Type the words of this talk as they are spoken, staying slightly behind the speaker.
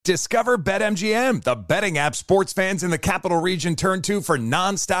Discover BetMGM, the betting app sports fans in the capital region turn to for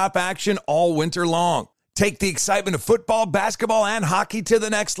nonstop action all winter long. Take the excitement of football, basketball, and hockey to the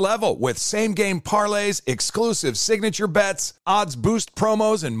next level with same-game parlays, exclusive signature bets, odds boost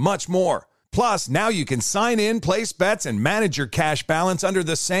promos, and much more. Plus, now you can sign in, place bets, and manage your cash balance under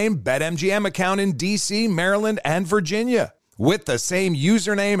the same BetMGM account in D.C., Maryland, and Virginia. With the same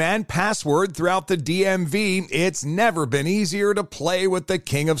username and password throughout the DMV, it's never been easier to play with the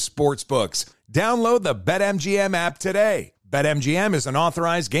king of sportsbooks. Download the BetMGM app today. BetMGM is an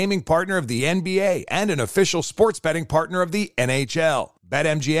authorized gaming partner of the NBA and an official sports betting partner of the NHL.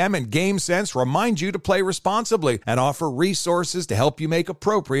 BetMGM and GameSense remind you to play responsibly and offer resources to help you make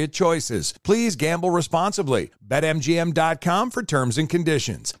appropriate choices. Please gamble responsibly. BetMGM.com for terms and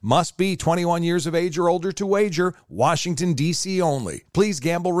conditions. Must be 21 years of age or older to wager. Washington, D.C. only. Please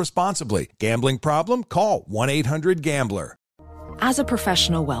gamble responsibly. Gambling problem? Call 1-800-GAMBLER. As a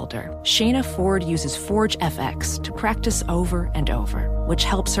professional welder, Shayna Ford uses Forge FX to practice over and over, which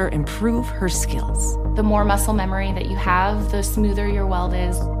helps her improve her skills. The more muscle memory that you have, the smoother your weld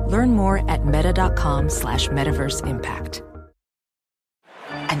is. Learn more at meta.com/metaverse impact.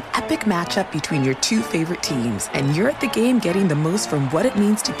 An epic matchup between your two favorite teams, and you're at the game getting the most from what it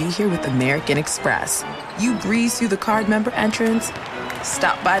means to be here with American Express. You breeze through the card member entrance,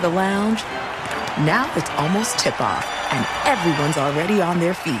 stop by the lounge. Now it's almost tip-off, and everyone's already on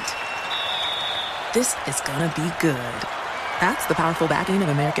their feet. This is gonna be good. That's the powerful backing of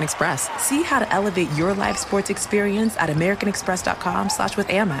American Express. See how to elevate your live sports experience at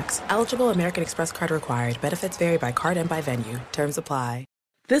americanexpress.com/withAmex. Eligible American Express card required. Benefits vary by card and by venue. Terms apply.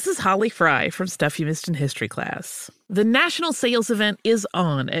 This is Holly Fry from Stuff You Missed in History Class. The national sales event is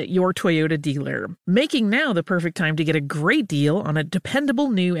on at your Toyota dealer, making now the perfect time to get a great deal on a dependable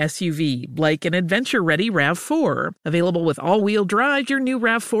new SUV, like an adventure-ready RAV4. Available with all-wheel drive, your new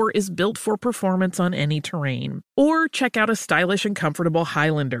RAV4 is built for performance on any terrain. Or check out a stylish and comfortable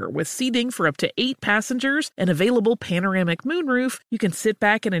Highlander with seating for up to 8 passengers and available panoramic moonroof. You can sit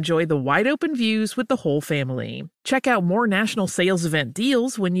back and enjoy the wide-open views with the whole family. Check out more national sales event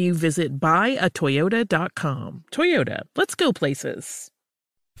deals when you visit buyatoyota.com. Toyota, let's go places.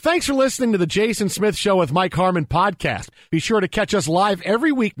 Thanks for listening to the Jason Smith Show with Mike Harmon podcast. Be sure to catch us live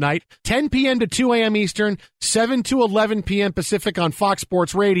every weeknight, 10 p.m. to 2 a.m. Eastern, 7 to 11 p.m. Pacific on Fox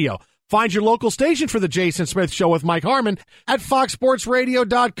Sports Radio. Find your local station for the Jason Smith Show with Mike Harmon at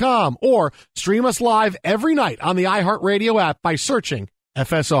foxsportsradio.com or stream us live every night on the iHeartRadio app by searching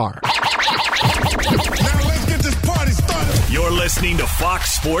FSR. You're listening to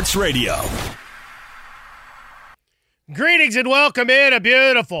Fox Sports Radio. Greetings and welcome in a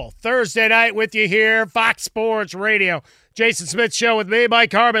beautiful Thursday night with you here, Fox Sports Radio. Jason Smith Show with me,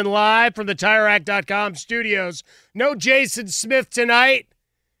 Mike Harmon, live from the TireRack.com studios. No Jason Smith tonight,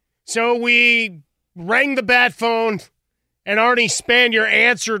 so we rang the bat phone, and Arnie Spanier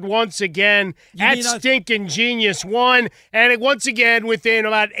answered once again at Stinkin' Genius 1. And once again, within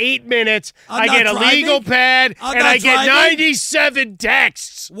about 8 minutes, I get a legal pad and I get 97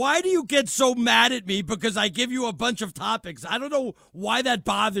 texts. Why do you get so mad at me because I give you a bunch of topics? I don't know why that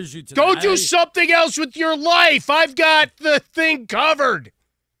bothers you today. Go do something else with your life. I've got the thing covered.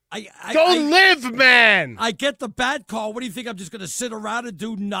 Go live, man. I get the bad call. What do you think? I'm just going to sit around and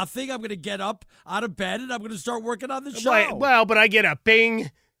do nothing? I'm going to get up out of bed and I'm going to start working on the show. Right. Well, but I get a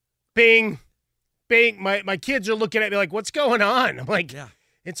bing, bing, bing. My kids are looking at me like, what's going on? I'm like,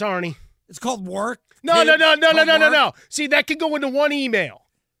 It's Arnie. It's called work. No. See, that could go into one email.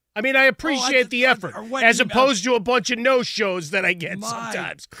 I mean, I appreciate the effort, as opposed to a bunch of no-shows that I get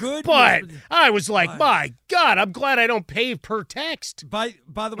sometimes. But I was like, my God, I'm glad I don't pay per text. By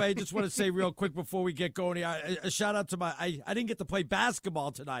the way, I just want to say real quick before we get going here, a shout-out to I didn't get to play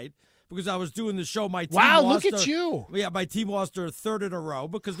basketball tonight because I was doing the show. My team look at you. Yeah, my team lost their third in a row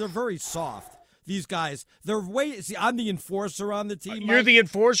because they're very soft. These guys, I'm the enforcer on the team. You're the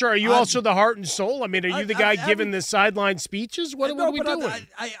enforcer? Are you also the heart and soul? I mean, are you the guy giving the sideline speeches? What are we doing?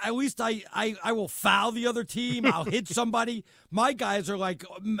 At least I will foul the other team. I'll hit somebody. My guys are like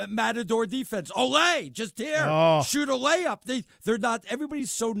Matador defense. Olay, just here. Shoot a layup. They're not.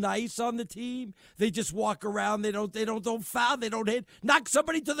 Everybody's so nice on the team. They just walk around. They don't foul. They don't hit. Knock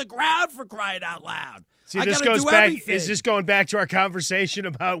somebody to the ground, for crying out loud. See, this goes back. Is this going back to our conversation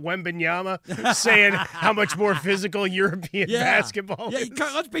about Wembanyama saying how much more physical European basketball is?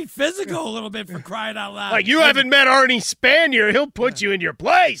 Yeah, let's be physical a little bit, for crying out loud. Like, you haven't met Arnie Spanier. He'll put you in your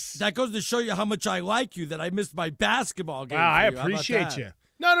place. That goes to show you how much I like you, that I missed my basketball game. Wow, I appreciate you.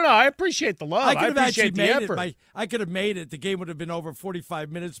 No. I appreciate the love. I appreciate the effort. I could have made it. The game would have been over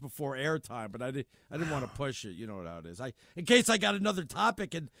 45 minutes before airtime, but I didn't want to push it. You know how it is. In case I got another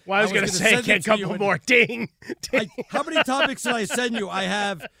topic, and I was going to say, a couple more. Ding. How many topics did I send you? I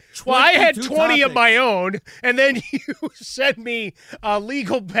have 22 Well, I had 20 topics. of my own, and then you sent me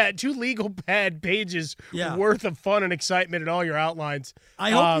two legal pad pages worth of fun and excitement in all your outlines.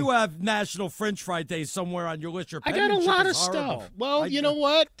 I hope you have National French Fry Day somewhere on your list. Your I got a lot of horrible. stuff. Well, you know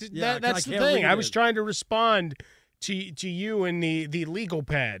what? That's the thing. I was trying to respond to you in the legal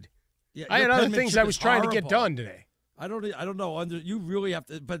pad. Yeah, I had other things I was trying to get done today. I don't know. You really have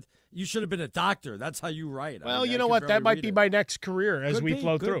to, but you should have been a doctor. That's how you write. Well, you know what? That might be my next career as we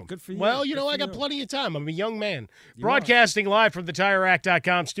flow through. Good for you. Well, I got plenty of time. I'm a young man. Broadcasting live from the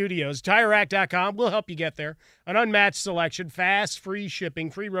TireRack.com studios. TireRack.com will help you get there. An unmatched selection, fast, free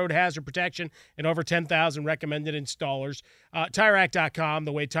shipping, free road hazard protection, and over 10,000 recommended installers. TireRack.com,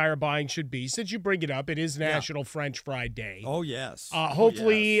 the way tire buying should be. Since you bring it up, it is National French Fry Day. Oh, yes.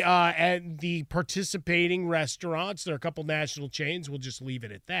 Hopefully, at the participating restaurants, there are a couple national chains. We'll just leave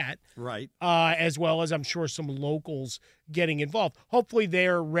it at that. Right. As well as I'm sure some locals getting involved. Hopefully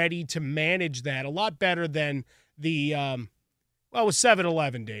they're ready to manage that a lot better than the it was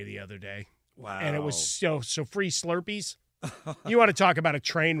 7-Eleven Day the other day. Wow. And it was so free Slurpees. You want to talk about a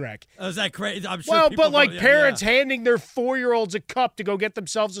train wreck. Is that crazy? I'm sure. Well, but like parents handing their 4-year-olds a cup to go get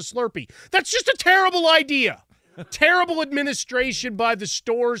themselves a Slurpee. That's just a terrible idea. Terrible administration by the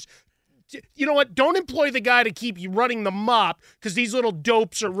stores. You know what? Don't employ the guy to keep you running the mop because these little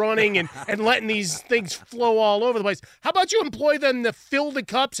dopes are running and letting these things flow all over the place. How about you employ them to fill the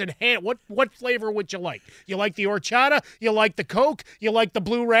cups and hand? What flavor would you like? You like the horchata? You like the Coke? You like the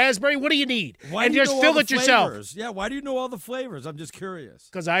blue raspberry? What do you need? And just fill it yourself. Yeah, why do you know all the flavors? I'm just curious.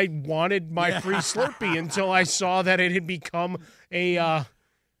 Because I wanted my free Slurpee until I saw that it had become a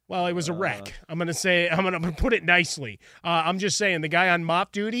well, it was a wreck. I'm gonna put it nicely. I'm just saying the guy on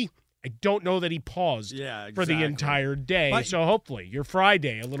mop duty, I don't know that he paused for the entire day. So hopefully your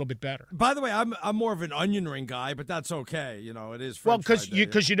Friday a little bit better. By the way, I'm more of an onion ring guy, but that's okay. It is French Fry Day.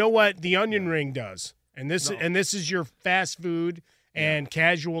 because you know what the onion ring does, and this is your fast food and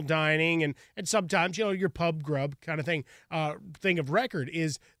casual dining and sometimes your pub grub kind of thing of record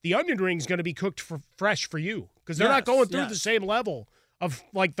is the onion ring is going to be cooked fresh for you because they're not going through the same level of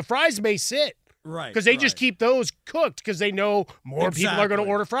like the fries may sit. Right. Because they just keep those cooked because they know more people are going to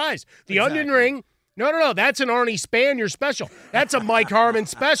order fries. The onion ring, no. That's an Arnie Spanier special. That's a Mike Harmon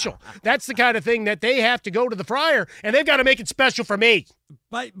special. That's the kind of thing that they have to go to the fryer, and they've got to make it special for me.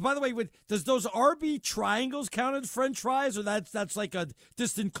 By the way, does those RB triangles count as French fries, or that's like a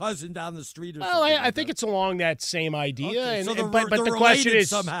distant cousin down the street? Or well, I think it's along that same idea. Okay, so but the question is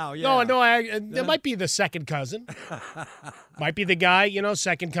somehow. It might be the second cousin. Might be the guy,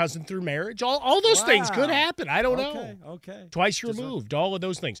 second cousin through marriage. All those things could happen. I don't know. Okay. Twice removed. All of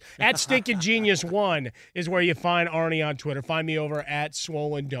those things. At Stinkin' Genius 1 is where you find Arnie on Twitter. Find me over at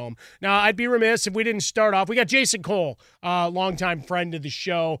Swollen Dome. Now, I'd be remiss if we didn't start off. We got Jason Cole, longtime friend of the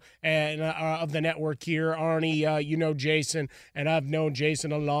show and of the network here. Arnie, you know Jason, and I've known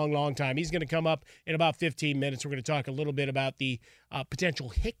Jason a long, long time. He's going to come up in about 15 minutes. We're going to talk a little bit about the potential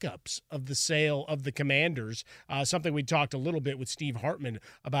hiccups of the sale of the Commanders, something we talked a little bit with Steve Hartman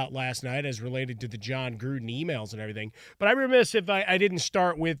about last night as related to the John Gruden emails and everything. But I'm remiss if I didn't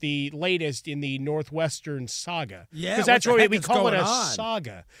start with the latest in the Northwestern saga. Yeah, because that's what we call it, a on?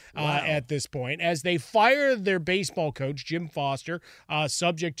 saga at this point, as they fire their baseball coach, Jim Foster,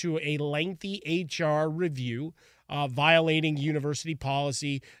 subject to a lengthy HR review, violating university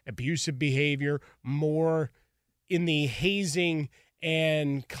policy, abusive behavior, more in the hazing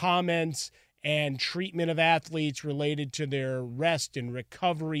and comments and treatment of athletes related to their rest and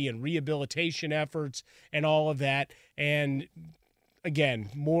recovery and rehabilitation efforts and all of that. And again,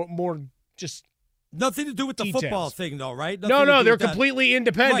 more just nothing to do with the details. Football thing, though, right? No, they're completely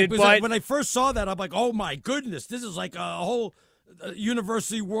independent. Right, but when I first saw that, I'm like, oh my goodness, this is like a whole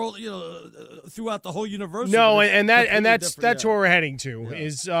university world, throughout the whole university. No, and that's where we're heading to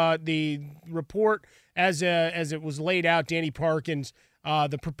is the report as it was laid out. Danny Parkins,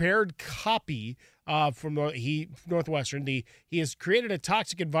 the prepared copy from Northwestern. He has created a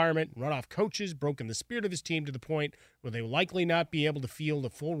toxic environment, run off coaches, broken the spirit of his team to the point where they will likely not be able to field a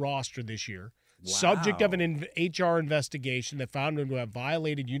full roster this year. Wow. Subject of an HR investigation that found him to have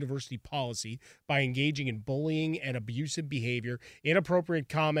violated university policy by engaging in bullying and abusive behavior, inappropriate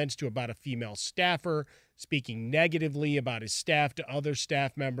comments to about a female staffer, speaking negatively about his staff to other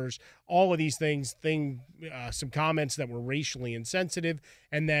staff members, all of these things, some comments that were racially insensitive,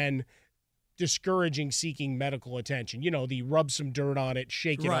 and then discouraging seeking medical attention. The rub some dirt on it,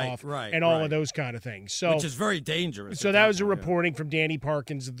 shake it off, and all of those kind of things. So, which is very dangerous. So that was a reporting from Danny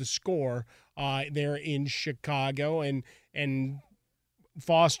Parkins of The Score there in Chicago. And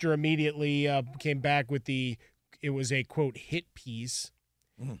Foster immediately came back with it was a, quote, hit piece.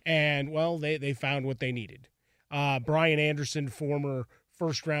 And, well, they found what they needed. Brian Anderson, former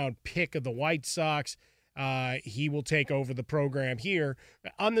first-round pick of the White Sox, he will take over the program here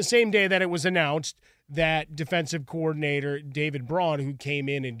on the same day that it was announced that defensive coordinator David Braun, who came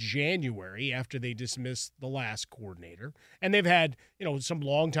in January after they dismissed the last coordinator, and they've had, some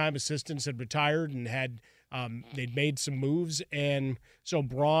longtime assistants had retired and they'd made some moves. And so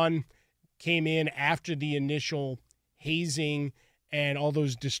Braun came in after the initial hazing and all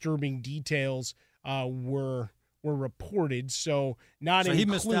those disturbing details were reported, so not included. He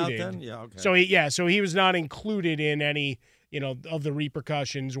missed out then? Yeah, okay. So he was not included in any, of the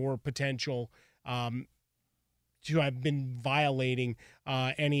repercussions or potential to have been violating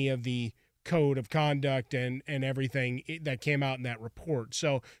any of the code of conduct and everything that came out in that report.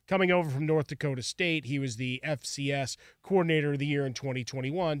 So coming over from North Dakota State, he was the FCS Coordinator of the Year in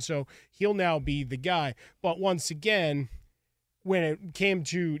 2021, so he'll now be the guy. But once again, when it came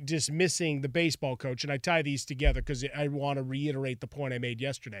to dismissing the baseball coach, and I tie these together because I want to reiterate the point I made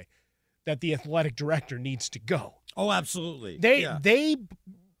yesterday, that the athletic director needs to go. Oh, absolutely. They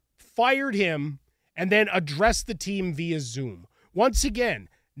fired him and then addressed the team via Zoom. Once again,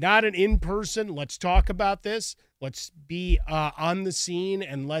 not an in-person, let's talk about this, let's be on the scene,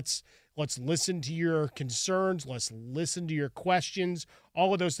 and let's listen to your concerns, let's listen to your questions,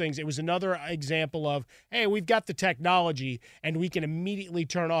 all of those things. It was another example of, hey, we've got the technology, and we can immediately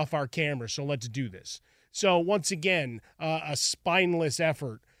turn off our camera, so let's do this. So once again, a spineless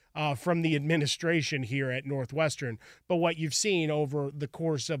effort from the administration here at Northwestern. But what you've seen over the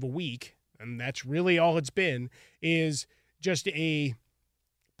course of a week, and that's really all it's been, is just a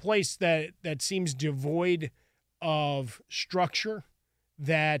place that seems devoid of structure,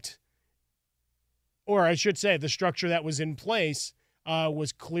 or I should say the structure that was in place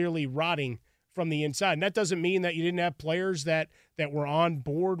was clearly rotting from the inside. And that doesn't mean that you didn't have players that were on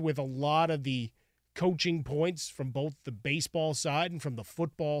board with a lot of the coaching points from both the baseball side and from the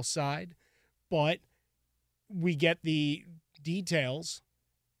football side. But we get the details,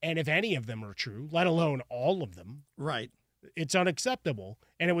 and if any of them are true, let alone all of them, right, it's unacceptable.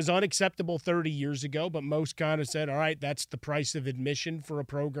 And it was unacceptable 30 years ago, but most kind of said, all right, that's the price of admission for a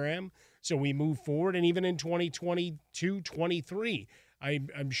program. So we move forward. And even in 2022, 23,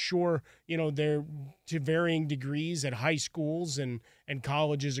 I'm sure, they're to varying degrees at high schools and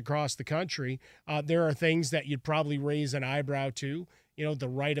colleges across the country. There are things that you'd probably raise an eyebrow to, the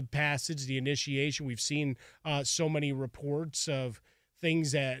rite of passage, the initiation. We've seen so many reports of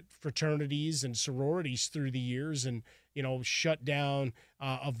things at fraternities and sororities through the years and, shut down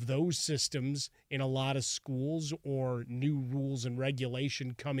of those systems in a lot of schools, or new rules and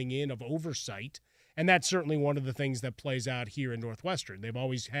regulation coming in of oversight. And that's certainly one of the things that plays out here in Northwestern. They've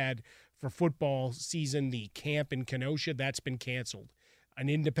always had, for football season, the camp in Kenosha. That's been canceled. An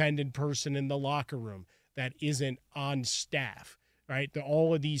independent person in the locker room that isn't on staff, right?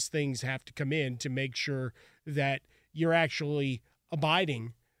 All of these things have to come in to make sure that you're actually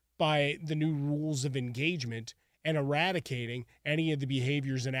abiding by the new rules of engagement and eradicating any of the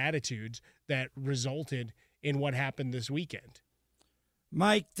behaviors and attitudes that resulted in what happened this weekend.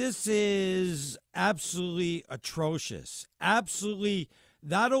 Mike, this is absolutely atrocious. Absolutely,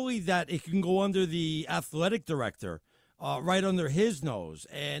 not only that it can go under the athletic director, right under his nose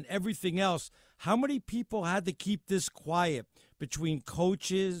and everything else. How many people had to keep this quiet between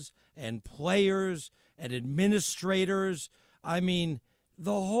coaches and players and administrators? I mean,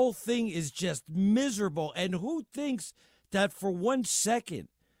 the whole thing is just miserable. And who thinks that for 1 second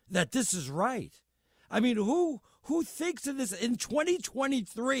that this is right? I mean, who thinks of this in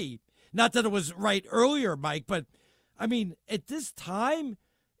 2023? Not that it was right earlier, Mike, but I mean, at this time,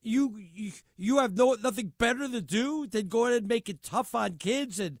 you have nothing better to do than go ahead and make it tough on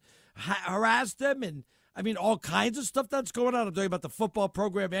kids and harass them, and I mean, all kinds of stuff that's going on. I'm talking about the football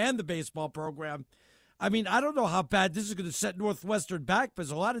program and the baseball program. I mean, I don't know how bad this is going to set Northwestern back,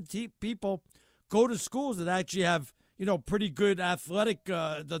 because a lot of people go to schools that actually have, pretty good athletic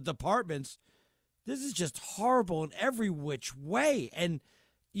the departments. This is just horrible in every which way. And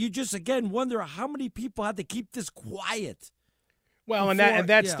you just, again, wonder how many people had to keep this quiet. Well,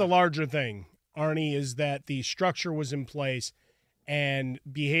 that's the larger thing, Arnie, is that the structure was in place and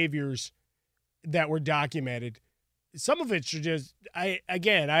behaviors that were documented. Some of it's just, I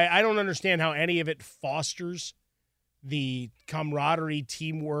don't understand how any of it fosters the camaraderie,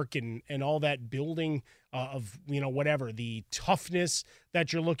 teamwork, and all that building of, whatever, the toughness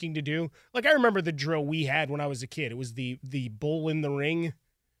that you're looking to do. Like, I remember the drill we had when I was a kid. It was the bull in the ring,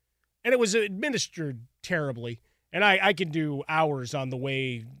 and it was administered terribly. And I could do hours on the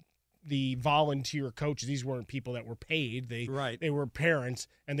way the volunteer coaches, these weren't people that were paid. They were parents,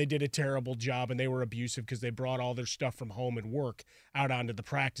 and they did a terrible job, and they were abusive because they brought all their stuff from home and work out onto the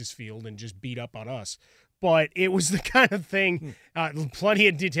practice field and just beat up on us. But it was the kind of thing, plenty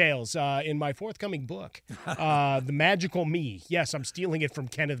of details in my forthcoming book, The Magical Me. Yes, I'm stealing it from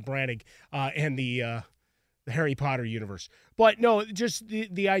Kenneth Branagh and the Harry Potter universe. But no, just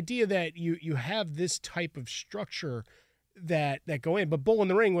the idea that you have this type of structure that go in. But Bull in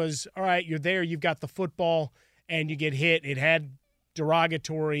the Ring was, all right, you're there, you've got the football, and you get hit. It had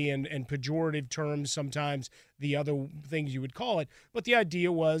derogatory and pejorative terms sometimes, the other things you would call it. But the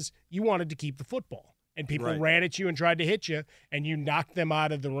idea was you wanted to keep the football. And people ran at you and tried to hit you, and you knocked them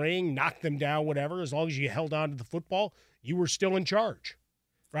out of the ring, knocked them down, whatever. As long as you held on to the football, you were still in charge,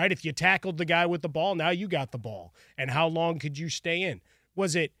 right? If you tackled the guy with the ball, now you got the ball. And how long could you stay in?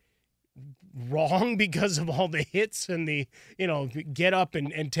 Was it wrong because of all the hits and the, get up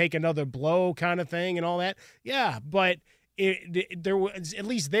and take another blow kind of thing and all that? Yeah, but there was, at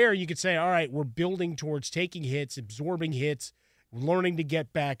least there you could say, all right, we're building towards taking hits, absorbing hits, learning to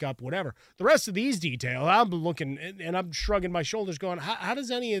get back up, whatever. The rest of these details, I'm looking and I'm shrugging my shoulders going, how does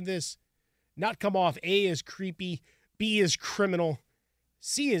any of this not come off, A, as creepy, B, as criminal,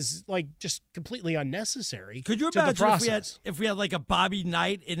 C, is like just completely unnecessary? Could you imagine if we had like a Bobby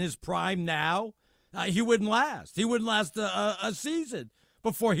Knight in his prime now? He wouldn't last. He wouldn't last a season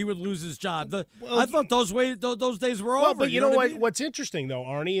before he would lose his job. I thought those days were over. But you know what? What's interesting though,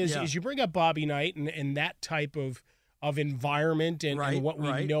 Arnie, is you bring up Bobby Knight and that type of environment and what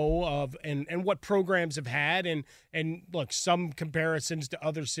we know of and what programs have had and look, some comparisons to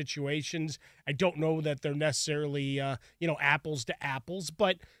other situations, I don't know that they're necessarily apples to apples,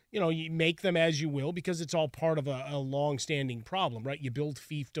 but you make them as you will because it's all part of a long-standing problem, right? You build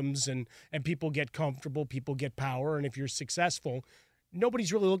fiefdoms and people get comfortable, people get power, and if you're successful,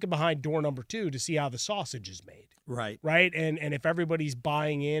 nobody's really looking behind door number 2 to see how the sausage is made. Right? And if everybody's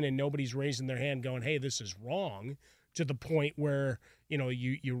buying in and nobody's raising their hand going, hey, this is wrong, to the point where,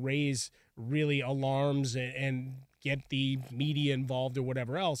 you raise really alarms and get the media involved or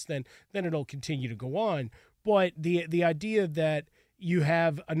whatever else, then it'll continue to go on. But the idea that you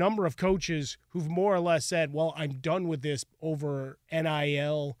have a number of coaches who've more or less said, well, I'm done with this over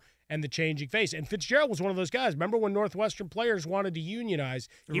NIL and the changing face. And Fitzgerald was one of those guys. Remember when Northwestern players wanted to unionize?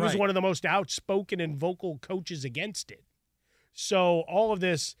 He was one of the most outspoken and vocal coaches against it. So all of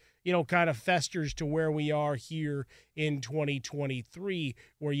this, kind of festers to where we are here in 2023,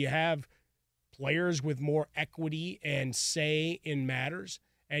 where you have players with more equity and say in matters,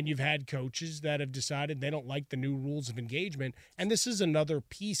 and you've had coaches that have decided they don't like the new rules of engagement. And this is another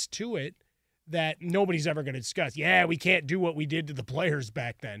piece to it that nobody's ever going to discuss. Yeah, we can't do what we did to the players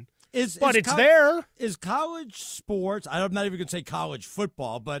back then. It's there. Is college sports, I'm not even going to say college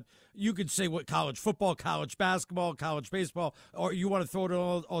football, but you could say what college football, college basketball, college baseball, or you want to throw it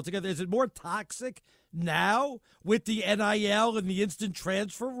all together. Is it more toxic now with the NIL and the instant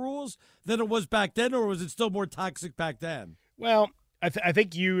transfer rules than it was back then, or was it still more toxic back then? Well, I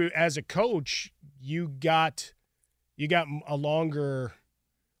think you, as a coach, you got a longer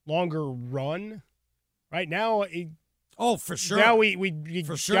run. Right now, oh, for sure. Now we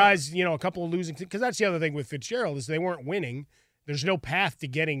guys, a couple of losing, because that's the other thing with Fitzgerald is they weren't winning. There's no path to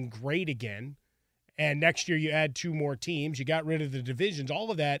getting great again. And next year you add 2 more teams. You got rid of the divisions.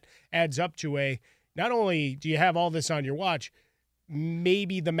 All of that adds up to not only do you have all this on your watch,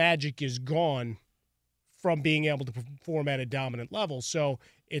 maybe the magic is gone from being able to perform at a dominant level. So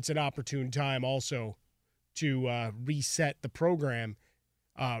it's an opportune time also to reset the program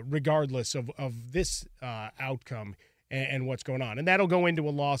regardless of this outcome and what's going on. And that'll go into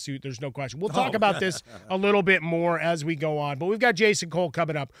a lawsuit. There's no question. We'll talk about this a little bit more as we go on. But we've got Jason Cole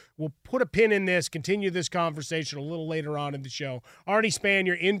coming up. We'll put a pin in this, continue this conversation a little later on in the show. Arnie Span,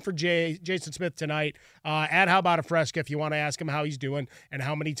 you're in for Jason Smith tonight at How About a Fresca if you want to ask him how he's doing and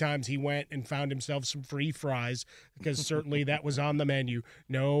how many times he went and found himself some free fries, because certainly that was on the menu,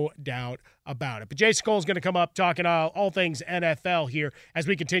 no doubt about it. But Jason Cole's going to come up talking all things NFL here as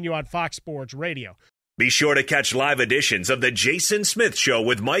we continue on Fox Sports Radio. Be sure to catch live editions of The Jason Smith Show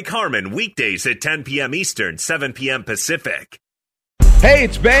with Mike Harmon weekdays at 10 p.m. Eastern, 7 p.m. Pacific. Hey,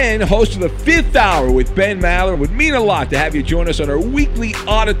 it's Ben, host of The Fifth Hour with Ben Maller. It would mean a lot to have you join us on our weekly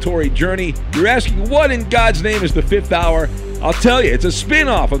auditory journey. You're asking, what in God's name is The Fifth Hour? I'll tell you, it's a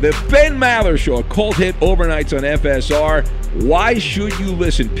spin-off of the Ben Maller Show, a cult hit overnights on FSR. Why should you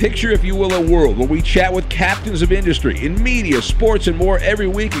listen? Picture, if you will, a world where we chat with captains of industry in media, sports, and more every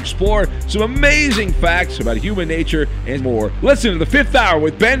week. Explore some amazing facts about human nature and more. Listen to the Fifth Hour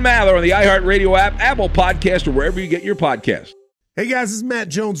with Ben Maller on the iHeartRadio app, Apple Podcast, or wherever you get your podcasts. Hey guys, this is Matt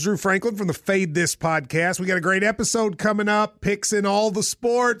Jones, Drew Franklin from the Fade This podcast. We got a great episode coming up, picks in all the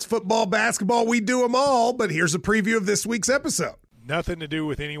sports, football, basketball, we do them all, but here's a preview of this week's episode. Nothing to do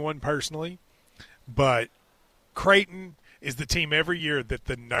with anyone personally, but Creighton is the team every year that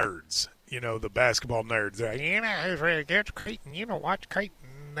the nerds, the basketball nerds, they're like, it's Creighton, watch Creighton.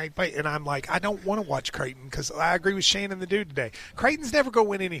 They play, and I'm like, I don't want to watch Creighton because I agree with Shannon the dude today. Creighton's never going to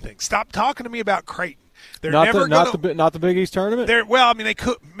win anything. Stop talking to me about Creighton. They're not never the Big East tournament. They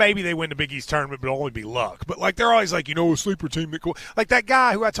could maybe they win the Big East tournament, but it'll only be luck. But they're always like, a sleeper team that cool. Like that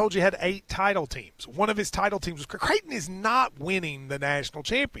guy who I told you had 8 title teams. One of his title teams was Creighton is not winning the national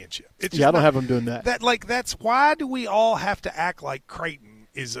championship. I don't have them doing that. That's why do we all have to act like Creighton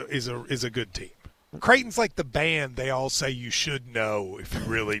is a good team? Creighton's like the band they all say you should know if you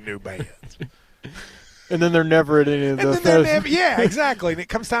really knew bands. And then they're never at any of those. Yeah, exactly. And it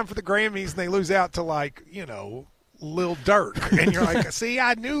comes time for the Grammys, and they lose out to, Lil Durk. And you're like, see,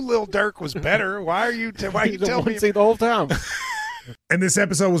 I knew Lil Durk was better. Why are you telling me? The whole time. And this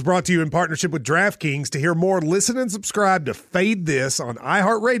episode was brought to you in partnership with DraftKings. To hear more, listen and subscribe to Fade This on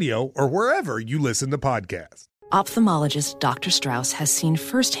iHeartRadio or wherever you listen to podcasts. Ophthalmologist Dr. Strauss has seen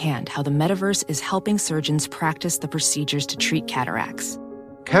firsthand how the metaverse is helping surgeons practice the procedures to treat cataracts.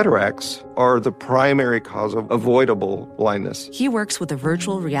 Cataracts are the primary cause of avoidable blindness. He works with a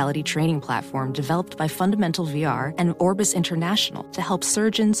virtual reality training platform developed by Fundamental VR and Orbis International to help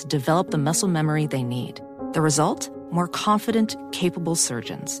surgeons develop the muscle memory they need. The result? More confident, capable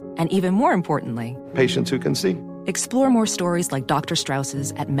surgeons. And even more importantly, patients who can see. Explore more stories like Dr.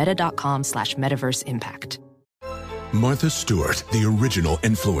 Strauss's at meta.com/metaverseimpact. Martha Stewart, the original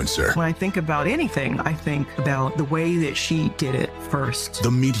influencer. When I think about anything, I think about the way that she did it first.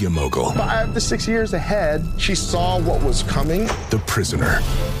 The media mogul. 5 to 6 years ahead, she saw what was coming. The prisoner.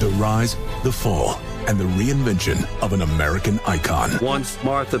 The rise, the fall, and the reinvention of an American icon. Once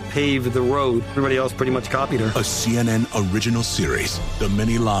Martha paved the road, everybody else pretty much copied her. A CNN original series, The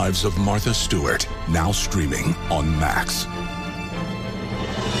Many Lives of Martha Stewart, now streaming on Max.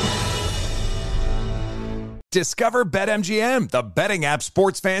 Discover BetMGM, the betting app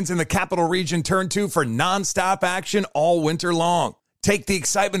sports fans in the capital region turn to for nonstop action all winter long. Take the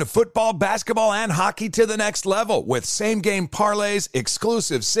excitement of football, basketball, and hockey to the next level with same-game parlays,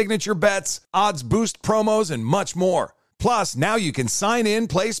 exclusive signature bets, odds boost promos, and much more. Plus, now you can sign in,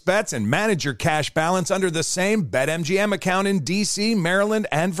 place bets, and manage your cash balance under the same BetMGM account in D.C., Maryland,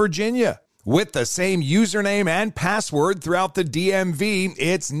 and Virginia. With the same username and password throughout the DMV,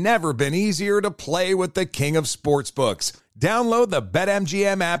 it's never been easier to play with the king of sportsbooks. Download the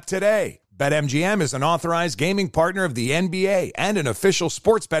BetMGM app today. BetMGM is an authorized gaming partner of the NBA and an official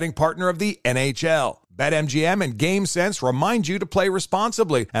sports betting partner of the NHL. BetMGM and GameSense remind you to play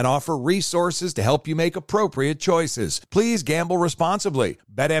responsibly and offer resources to help you make appropriate choices. Please gamble responsibly.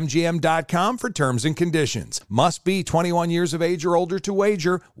 BetMGM.com for terms and conditions. Must be 21 years of age or older to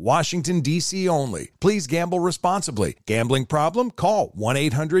wager. Washington, D.C. only. Please gamble responsibly. Gambling problem? Call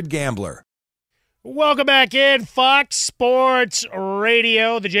 1-800-GAMBLER. Welcome back in Fox Sports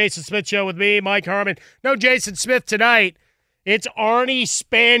Radio, the Jason Smith Show with me, Mike Harmon. No Jason Smith tonight. It's Arnie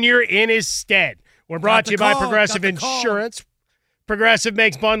Spanier in his stead. We're brought to you by Progressive Insurance. Progressive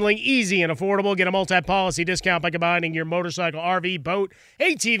makes bundling easy and affordable. Get a multi-policy discount by combining your motorcycle, RV, boat,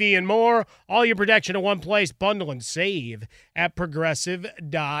 ATV, and more. All your protection in one place. Bundle and save at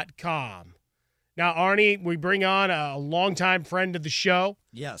Progressive.com. Now, Arnie, we bring on a longtime friend of the show.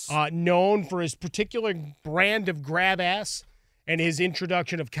 Yes. Known for his particular brand of grab ass and his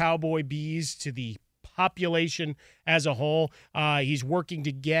introduction of cowboy bees to the population as a whole. He's working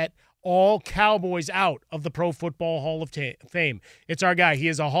to get all Cowboys out of the Pro Football Hall of Fame. It's our guy. He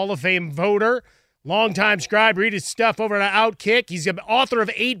is a Hall of Fame voter, longtime scribe. Read his stuff over at Outkick. He's the author of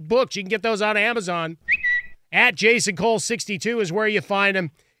 8 books. You can get those on Amazon. At Jason Cole 62 is where you find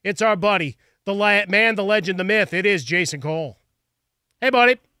him. It's our buddy, the man, the legend, the myth. It is Jason Cole. Hey,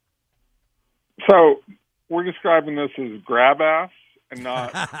 buddy. So we're describing this as grab ass and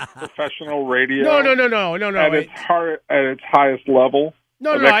not professional radio. No. At its highest level.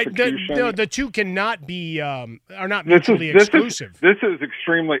 No, the two cannot be are not mutually exclusive. This is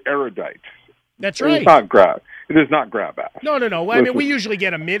extremely erudite. That's right. It is not grab ass. No. I mean, we usually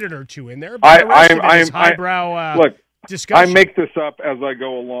get a minute or two in there. But I'm highbrow look. Discussion. I make this up as I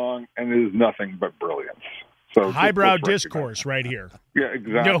go along, and it is nothing but brilliance. So highbrow let's discourse right here. Yeah,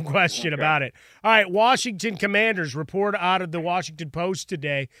 exactly. No question about it. All right, Washington Commanders report out of the Washington Post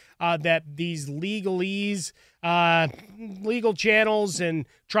today that these legalese, legal channels and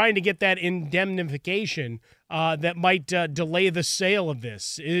trying to get that indemnification that might delay the sale of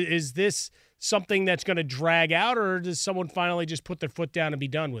this. Is this something that's going to drag out, or does someone finally just put their foot down and be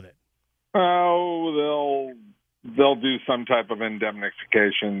done with it? Oh, they'll do some type of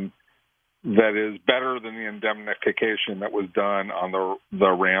indemnification that is better than the indemnification that was done on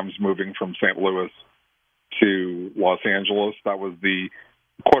the Rams moving from St. Louis to Los Angeles. That was the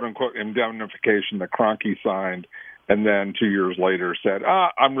quote-unquote indemnification that Kroenke signed, and then 2 years later said,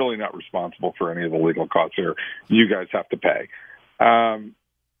 I'm really not responsible for any of the legal costs here. You guys have to pay.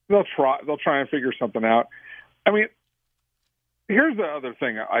 They'll try and figure something out. I mean, here's the other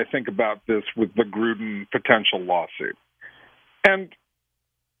thing I think about this with the Gruden potential lawsuit. And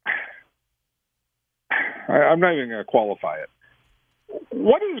I'm not even going to qualify it.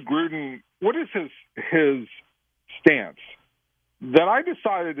 What is his stance? That I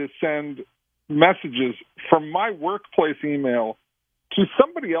decided to send messages from my workplace email to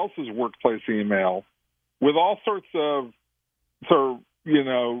somebody else's workplace email with all sorts of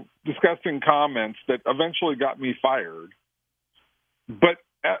disgusting comments that eventually got me fired. But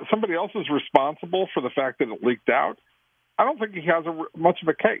somebody else is responsible for the fact that it leaked out. I don't think he has much of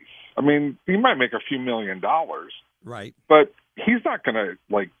a case. I mean, he might make a few $1 million, right? But he's not going to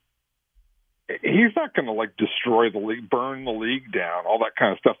destroy the league, burn the league down, all that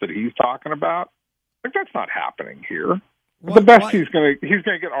kind of stuff that he's talking about. Like, that's not happening here. The best he's going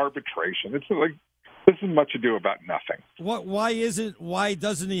to get arbitration. It's like this is much ado about nothing. Why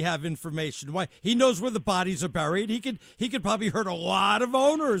doesn't he have information? Why he knows where the bodies are buried? He could probably hurt a lot of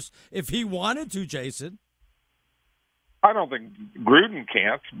owners if he wanted to, Jason. I don't think Gruden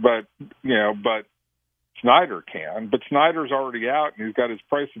can't, but Snyder can. But Snyder's already out, and he's got his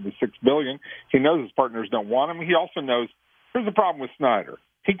price of the $6 billion. He knows his partners don't want him. He also knows here's the problem with Snyder.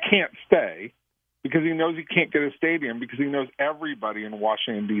 He can't stay because he knows he can't get a stadium because he knows everybody in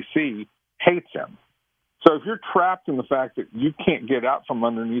Washington, D.C. hates him. So if you're trapped in the fact that you can't get out from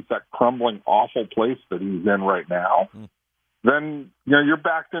underneath that crumbling, awful place that he's in right now, then you're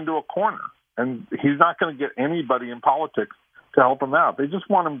backed into a corner. And he's not going to get anybody in politics to help him out. They just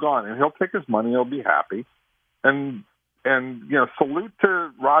want him gone, and he'll take his money. He'll be happy. And salute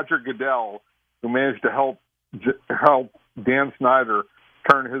to Roger Goodell, who managed to help Dan Snyder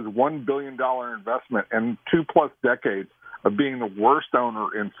turn his $1 billion investment and 2+ decades of being the worst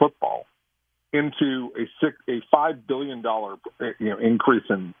owner in football into a $5 billion increase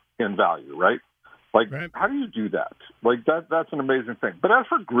in value. Right? Like, How do you do that? Like that's an amazing thing. But as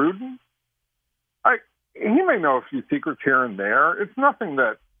for Gruden, he may know a few secrets here and there. It's nothing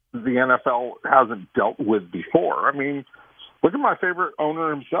that the NFL hasn't dealt with before. I mean, look at my favorite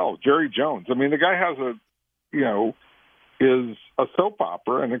owner himself, Jerry Jones. I mean, the guy has is a soap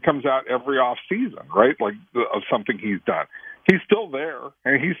opera, and it comes out every off season, right? Like of something he's done. He's still there,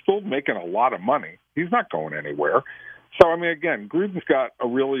 and he's still making a lot of money. He's not going anywhere. So, I mean, again, Gruden's got a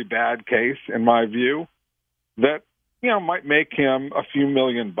really bad case, in my view, that might make him a few $1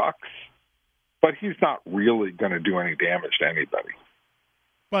 million. But he's not really going to do any damage to anybody.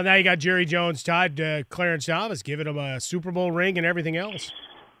 Well, now you got Jerry Jones tied to Clarence Thomas, giving him a Super Bowl ring and everything else.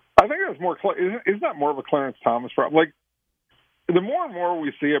 I think that's more. Isn't that more of a Clarence Thomas problem? Like, the more and more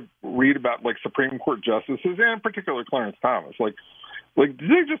we read about like Supreme Court justices, and in particular Clarence Thomas, like do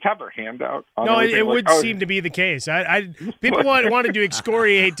they just have their hand out? No, it would seem to be the case. People wanted to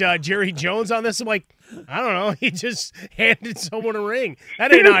excoriate Jerry Jones on this. I'm like, I don't know. He just handed someone a ring.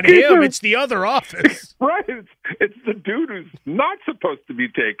 That ain't not him. It's the other office. Right. It's the dude who's not supposed to be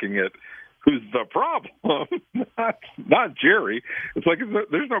taking it who's the problem, not Jerry. It's like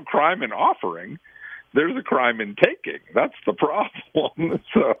there's no crime in offering. There's a crime in taking. That's the problem.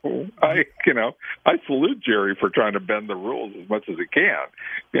 So I salute Jerry for trying to bend the rules as much as he can.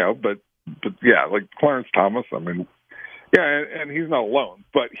 But yeah, like Clarence Thomas. I mean, yeah, and he's not alone,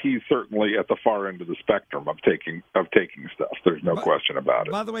 but he's certainly at the far end of the spectrum of taking stuff. There's no question about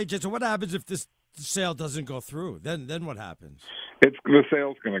it. By the way, Jason, what happens if this sale doesn't go through? Then what happens? The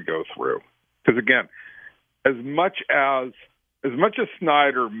sale's going to go through because again, as much as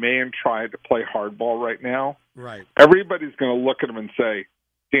Snyder may try to play hardball right now, right? Everybody's going to look at him and say,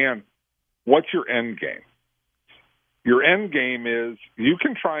 Dan, what's your end game? Your end game is you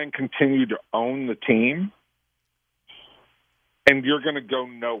can try and continue to own the team, and you're going to go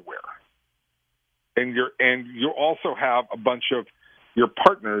nowhere. And you also have a bunch of your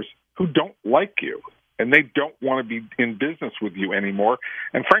partners who don't like you, and they don't want to be in business with you anymore.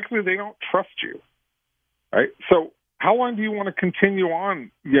 And frankly, they don't trust you. right? So how long do you want to continue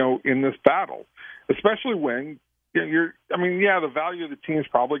on, in this battle, especially when the value of the team is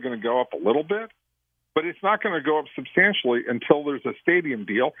probably going to go up a little bit, but it's not going to go up substantially until there's a stadium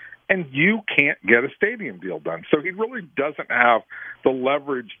deal, and you can't get a stadium deal done. So he really doesn't have the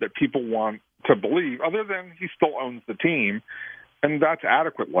leverage that people want to believe, other than he still owns the team, and that's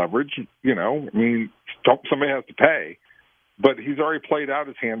adequate leverage. Somebody has to pay, but he's already played out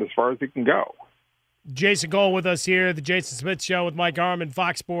his hand as far as he can go. Jason Cole with us here, the Jason Smith Show with Mike Harmon,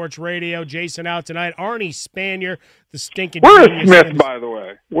 Fox Sports Radio. Jason out tonight. Arnie Spanier, the stinking Where's genius. Smith, by the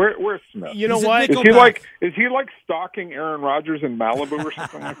way? Where's Smith? You know what? Is he like stalking Aaron Rodgers in Malibu or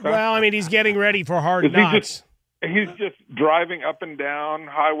something like that? Well, he's getting ready for Hard Knocks. He's just driving up and down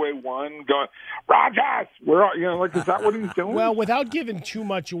Highway 1 going, Rodgers! Is that what he's doing? Well, without giving too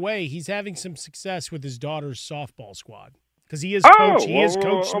much away, he's having some success with his daughter's softball squad. Because he is Coach. He is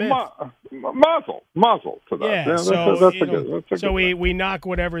Coach Smith. Muzzle to that. So we knock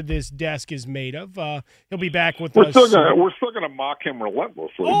whatever this desk is made of. He'll be back with us. We're still going to mock him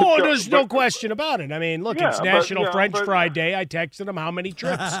relentlessly. Oh, there's no question about it. It's National French Fry Day. I texted him how many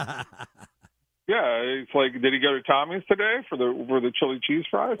trips. Yeah, it's like, did he go to Tommy's today for the chili cheese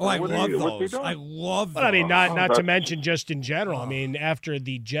fries? Oh, I love those. I love those. But not to mention just in general. After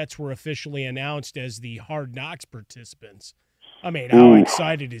the Jets were officially announced as the Hard Knocks participants, how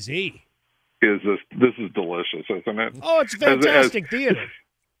excited is he? This is delicious, isn't it? Oh, it's fantastic theater.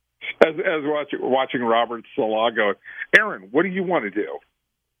 As watching Robert Salah go, Aaron, what do you want to do?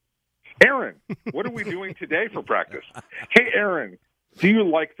 Aaron, what are we doing today for practice? Hey, Aaron, do you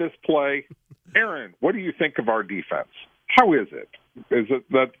like this play? Aaron, what do you think of our defense? How is it? Is it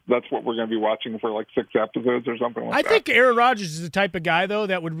that's what we're going to be watching for like 6 episodes or something like that? I think Aaron Rodgers is the type of guy, though,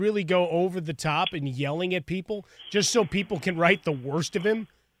 that would really go over the top and yelling at people just so people can write the worst of him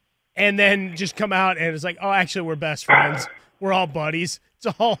and then just come out and it's like, oh, actually, we're best friends. We're all buddies.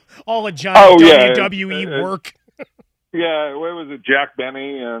 It's all a giant WWE work. Yeah, what was it? Jack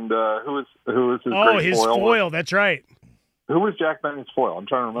Benny and who was his his foil. That's right. Who was Jack Benny's foil? I'm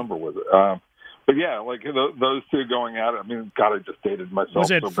trying to remember. Was it? But yeah, like those two going at it. God, I just dated myself.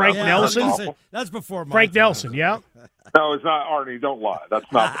 Was it Frank Nelson? That's before Frank Nelson. Yeah. No, it's not Arnie. Don't lie.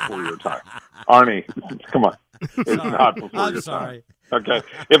 That's not before your time. Arnie, come on. It's not before your time. Okay.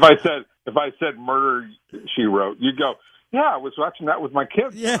 If I said Murder, She Wrote, you'd go, yeah, I was watching that with my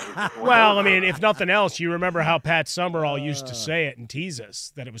kids. Yeah. Well, if nothing else, you remember how Pat Summerall used to say it and tease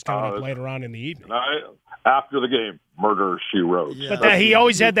us that it was coming up later on in the evening. After the game, Murder, She Wrote. Yeah. But he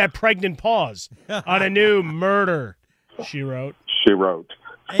always had that pregnant pause on a new Murder, She Wrote. She Wrote.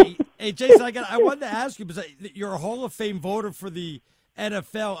 Hey, Jason, I wanted to ask you, because you're a Hall of Fame voter for the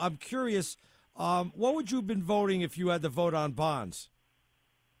NFL. I'm curious, what would you have been voting if you had to vote on Bonds?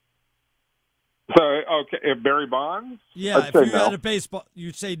 So, okay, if Barry Bonds? Yeah, if you had a baseball,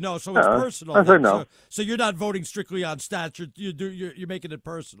 you'd say no. So it's personal. I say no. So you're not voting strictly on stats. You're making it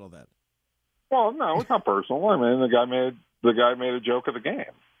personal then. Well, no, it's not personal. The guy made a joke of the game.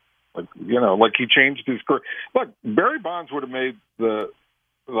 Like he changed his career. Look, Barry Bonds would have made the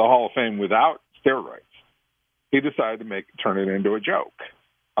Hall of Fame without steroids. He decided to turn it into a joke.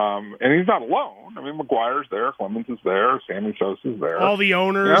 And he's not alone. McGuire's there, Clemens is there, Sammy Sosa's there. All the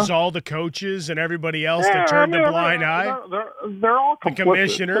owners, all the coaches, and everybody else that turned a blind eye. They're all complicit. The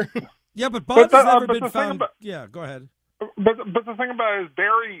commissioner. Yeah, but Bonds has never been found. Go ahead. But the thing about it is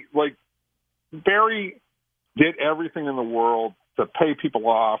Barry did everything in the world to pay people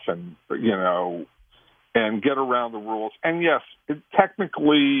off and get around the rules. And yes, it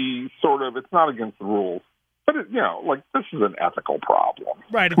technically it's not against the rules. But, this is an ethical problem.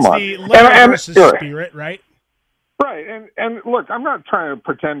 Right, it's the letter versus spirit, right? Right, and look, I'm not trying to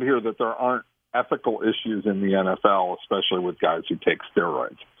pretend here that there aren't ethical issues in the NFL, especially with guys who take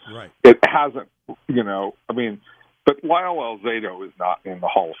steroids. Right. It hasn't, but Lyle Alzado is not in the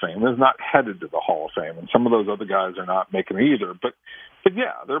Hall of Fame. Is not headed to the Hall of Fame, and some of those other guys are not making it either. But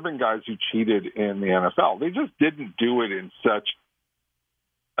yeah, there have been guys who cheated in the NFL. They just didn't do it in such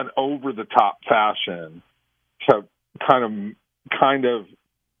an over-the-top fashion to kind of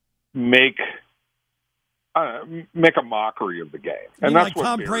make a mockery of the game. And that's like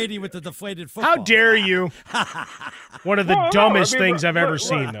Tom Brady with the deflated football. How dare you? One of the dumbest things I've ever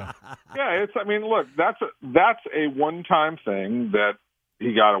seen, though. Yeah, look, that's a one-time thing that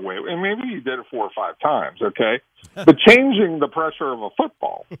he got away with. And maybe he did it 4 or 5 times, okay? But changing the pressure of a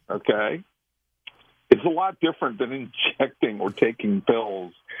football, okay, it's a lot different than injecting or taking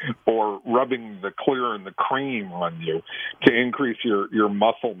pills or rubbing the clear and the cream on you to increase your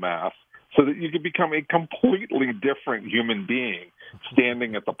muscle mass so that you can become a completely different human being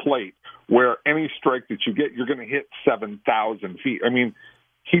standing at the plate, where any strike that you get, you're going to hit 7,000 feet. I mean,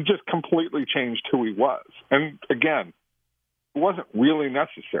 he just completely changed who he was. And again, it wasn't really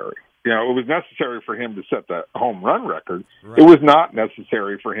necessary. You know, it was necessary for him to set the home run record. Right. It was not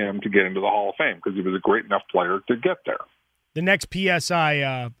necessary for him to get into the Hall of Fame because he was a great enough player to get there. The next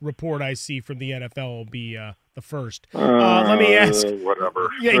PSI report I see from the NFL will be the first. Let me ask.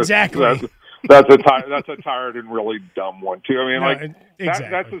 Whatever. Yeah, exactly. That's a tired and really dumb one too. I mean, exactly.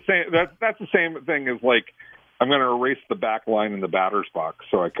 That's the same. That's the same thing as like, I'm going to erase the back line in the batter's box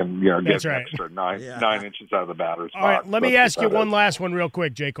so I can, get an extra 9 inches out of the batter's box. All right, let me ask you one last one real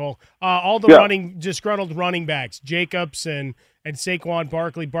quick, J. Cole. All the disgruntled running backs, Jacobs and Saquon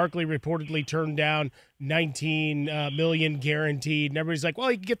Barkley. Barkley reportedly turned down $19 million guaranteed, and everybody's like, well,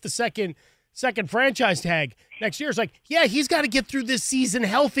 he can get the second franchise tag next year. It's like, yeah, he's got to get through this season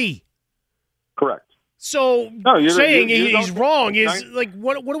healthy. Correct. So saying he's wrong is like,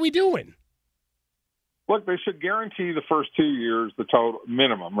 what are we doing? Look, they should guarantee the first 2 years the total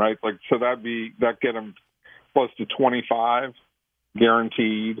minimum, right? Like, so that get him close to 25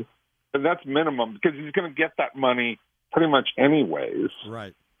 guaranteed, and that's minimum because he's going to get that money pretty much anyways.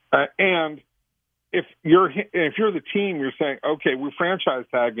 Right. And if you're the team, you're saying, okay, we franchise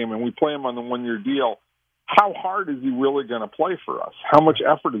tag him and we play him on the 1 year deal. How hard is he really going to play for us? How much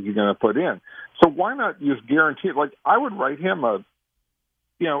effort is he going to put in? So why not just guarantee it? Like, I would write him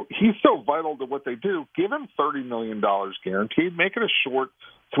he's so vital to what they do. Give him $30 million guaranteed. Make it a short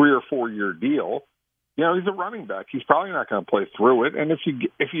 3 or 4 year deal. He's a running back. He's probably not going to play through it. And if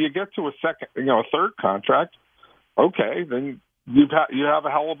you get to a third contract, okay, then you have a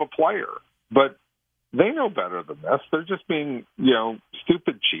hell of a player. But they know better than this. They're just being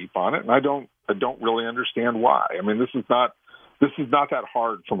stupid cheap on it, and I don't really understand why. I mean, this is not that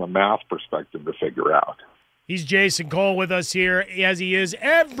hard from a math perspective to figure out. He's Jason Cole with us here, as he is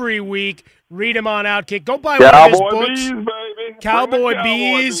every week. Read him on Outkick. Go buy Cowboy one of his books. Bees, baby. Cowboy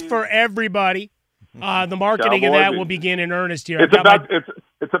Bees for everybody. The marketing of that will begin in earnest here. It's about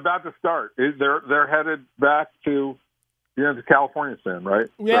to start. They're headed back to California soon, right?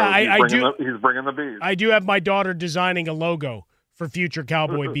 Yeah, so he's bringing the bees. I do have my daughter designing a logo for future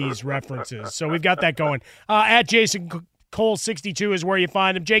Cowboy Bees references, so we've got that going. At Jason Cole 62 is where you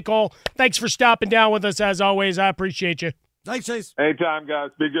find him. J. Cole, thanks for stopping down with us as always. I appreciate you. Thanks, Chase. Anytime, guys.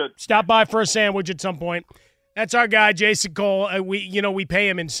 Be good. Stop by for a sandwich at some point. That's our guy, Jason Cole. We pay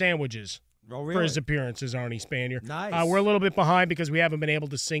him in sandwiches for his appearances, Arnie Spanier. Nice. We're a little bit behind because we haven't been able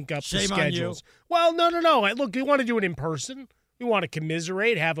to sync up the schedules. On you. Well, no. Look, we want to do it in person. We want to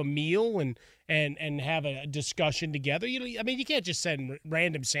commiserate, have a meal, and have a discussion together. You can't just send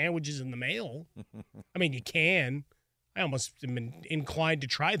random sandwiches in the mail. I mean, you can. I almost am inclined to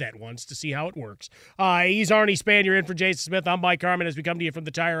try that once to see how it works. He's Arnie Spanier in for Jason Smith. I'm Mike Harmon as we come to you from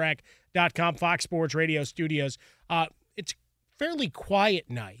the TireRack.com Fox Sports Radio studios. It's a fairly quiet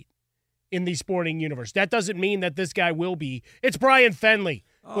night in the sporting universe. That doesn't mean that this guy will be. It's Brian Fenley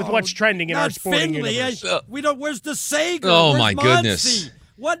with what's trending in our sporting universe. Where's the Sager? Oh, where's my Muncie? goodness.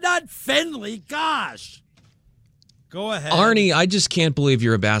 What, not Fenley? Gosh. Go ahead. Arnie, I just can't believe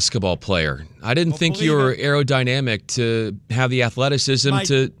you're a basketball player. I didn't think you were aerodynamic to have the athleticism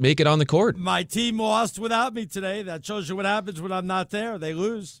to make it on the court. My team lost without me today. That shows you what happens when I'm not there. They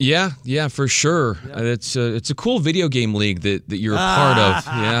lose. Yeah, for sure. Yeah. It's a cool video game league that you're a part of.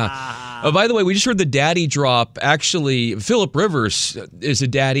 Yeah. By the way, we just heard the daddy drop. Actually, Phillip Rivers is a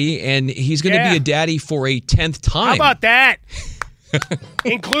daddy, and he's going to be a daddy for a 10th time. How about that?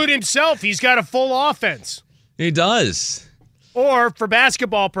 Include himself. He's got a full offense. He does. Or, for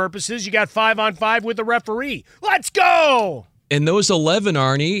basketball purposes, you got 5-on-5 with the referee. Let's go! And those 11,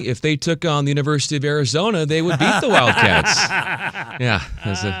 Arnie, if they took on the University of Arizona, they would beat the Wildcats.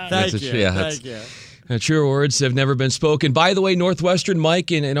 Thank you. True words have never been spoken. By the way, Northwestern, Mike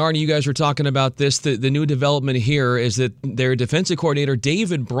and Arnie, you guys were talking about this. The new development here is that their defensive coordinator,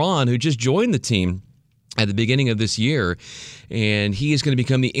 David Braun, who just joined the team at the beginning of this year, and he is going to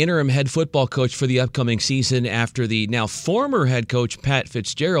become the interim head football coach for the upcoming season after the now former head coach, Pat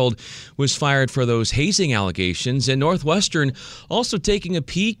Fitzgerald, was fired for those hazing allegations. And Northwestern also taking a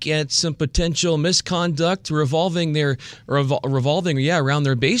peek at some potential misconduct revolving around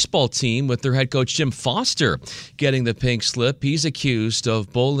their baseball team with their head coach, Jim Foster, getting the pink slip. He's accused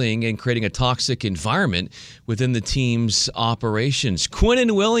of bullying and creating a toxic environment within the team's operations.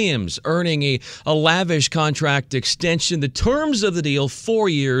 Quinnen Williams earning a lavish Scottish contract extension. The terms of the deal, 4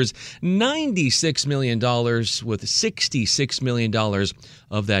 years, $96 million, with $66 million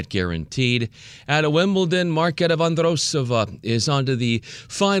of that guaranteed. At Wimbledon, Marketa Vondrousova is on to the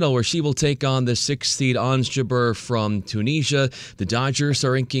final, where she will take on the 6th seed Ons Jabeur from Tunisia. The Dodgers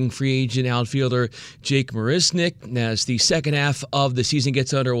are inking free agent outfielder Jake Marisnick as the second half of the season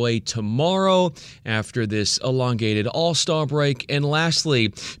gets underway tomorrow after this elongated All-Star break. And lastly,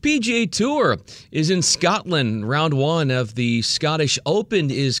 PGA Tour is in Scotland. Round 1 of the Scottish Open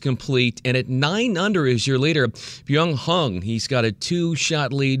is complete, and at 9 under is your leader, Byung Hung. He's got a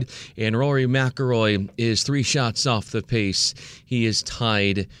 2-shot lead, and Rory McIlroy is 3 shots off the pace. He is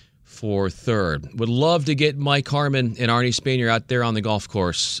tied for third. Would love to get Mike Harmon and Arnie Spanier out there on the golf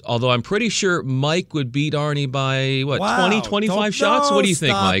course, although I'm pretty sure Mike would beat Arnie by, 20, 25 shots? What do you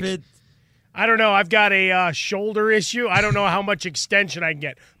think, Mike? It. I don't know. I've got a shoulder issue. I don't know how much extension I can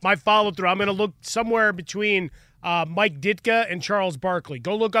get. My follow-through, I'm going to look somewhere between Mike Ditka and Charles Barkley.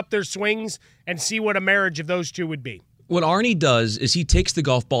 Go look up their swings and see what a marriage of those two would be. What Arnie does is he takes the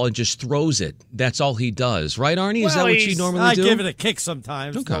golf ball and just throws it. That's all he does. Right, Arnie? Is that what you normally do? I give it a kick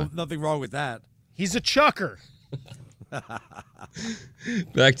sometimes. Okay. No, nothing wrong with that. He's a chucker.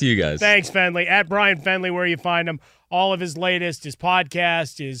 Back to you guys. Thanks, Fenley. At Brian Fenley, where you find him. All of his latest, his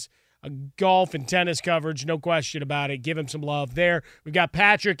podcast, his golf and tennis coverage, no question about it. Give him some love there. We've got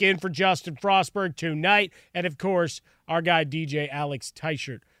Patrick in for Justin Frostberg tonight. And, of course, our guy DJ Alex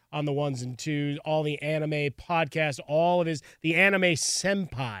Teichert on the ones and twos, all the anime podcasts, all of the Anime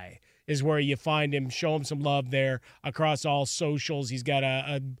Senpai is where you find him. Show him some love there across all socials. He's got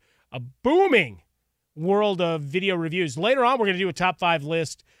a booming world of video reviews. Later on, we're going to do a top 5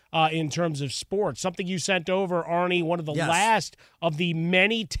 list in terms of sports. Something you sent over, Arnie, one of the last of the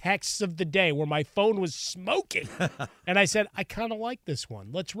many texts of the day where my phone was smoking. And I said, I kind of like this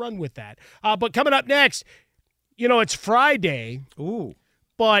one. Let's run with that. But coming up next, it's Friday. Ooh.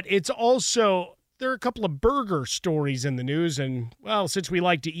 But it's also, there are a couple of burger stories in the news. And, well, since we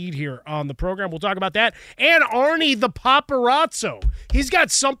like to eat here on the program, we'll talk about that. And Arnie the Paparazzo. He's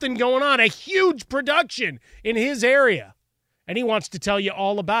got something going on, a huge production in his area. And he wants to tell you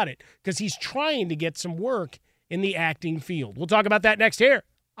all about it because he's trying to get some work in the acting field. We'll talk about that next here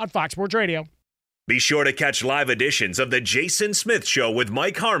on Fox Sports Radio. Be sure to catch live editions of The Jason Smith Show with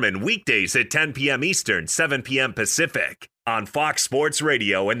Mike Harmon weekdays at 10 p.m. Eastern, 7 p.m. Pacific on Fox Sports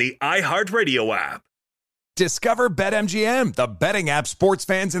Radio and the iHeartRadio app. Discover BetMGM, the betting app sports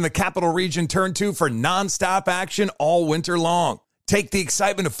fans in the capital region turn to for nonstop action all winter long. Take the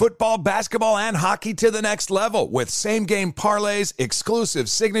excitement of football, basketball, and hockey to the next level with same-game parlays, exclusive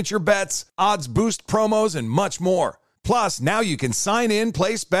signature bets, odds boost promos, and much more. Plus, now you can sign in,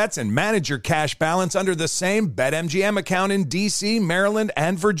 place bets, and manage your cash balance under the same BetMGM account in D.C., Maryland,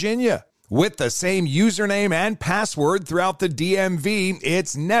 and Virginia. With the same username and password throughout the DMV,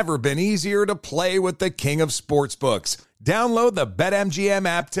 it's never been easier to play with the king of sportsbooks. Download the BetMGM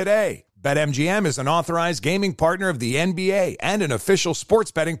app today. BetMGM is an authorized gaming partner of the NBA and an official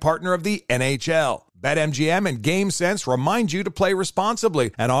sports betting partner of the NHL. BetMGM and GameSense remind you to play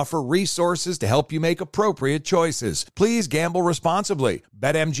responsibly and offer resources to help you make appropriate choices. Please gamble responsibly.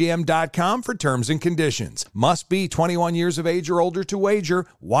 BetMGM.com for terms and conditions. Must be 21 years of age or older to wager.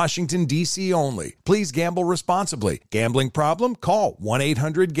 Washington, D.C. only. Please gamble responsibly. Gambling problem? Call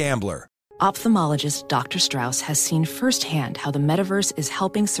 1-800-GAMBLER. Ophthalmologist Dr. Strauss has seen firsthand how the metaverse is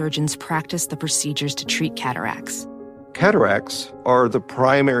helping surgeons practice the procedures to treat cataracts. Cataracts are the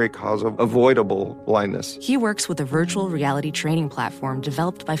primary cause of avoidable blindness. He works with a virtual reality training platform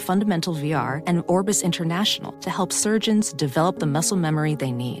developed by Fundamental VR and Orbis International to help surgeons develop the muscle memory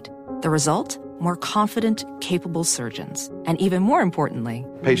they need. The result? More confident, capable surgeons. And even more importantly,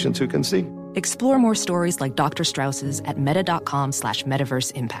 patients who can see. Explore more stories like Dr. Strauss's at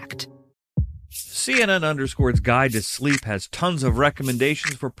meta.com/metaverseimpact. CNN_'s Guide to Sleep has tons of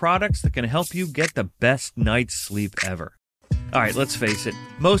recommendations for products that can help you get the best night's sleep ever. All right, let's face it,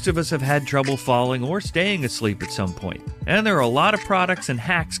 most of us have had trouble falling or staying asleep at some point, and there are a lot of products and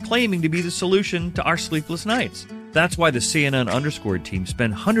hacks claiming to be the solution to our sleepless nights. That's why the CNN_ team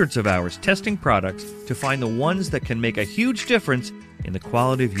spend hundreds of hours testing products to find the ones that can make a huge difference in the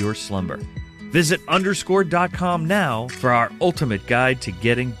quality of your slumber. Visit underscore.com now for our ultimate guide to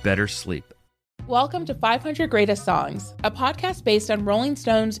getting better sleep. Welcome to 500 Greatest Songs, a podcast based on Rolling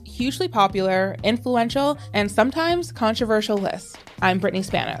Stone's hugely popular, influential, and sometimes controversial list. I'm Brittany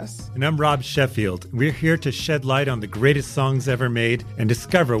Spanos. And I'm Rob Sheffield. We're here to shed light on the greatest songs ever made and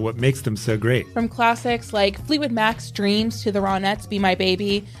discover what makes them so great. From classics like Fleetwood Mac's Dreams to the Ronettes' Be My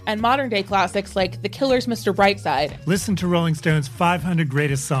Baby, and modern-day classics like The Killer's Mr. Brightside. Listen to Rolling Stone's 500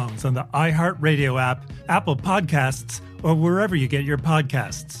 Greatest Songs on the iHeartRadio app, Apple Podcasts, or wherever you get your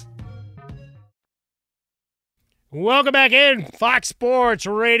podcasts. Welcome back in. Fox Sports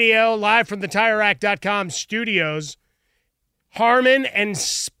Radio, live from the TireRack.com studios. Harmon and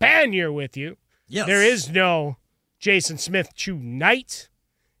Spanier with you. Yes. There is no Jason Smith tonight.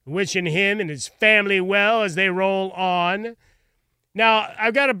 Wishing him and his family well as they roll on. Now,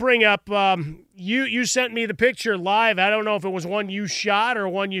 I've got to bring up, you sent me the picture live. I don't know if it was one you shot or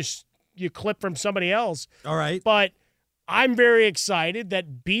one you clipped from somebody else. All right. But I'm very excited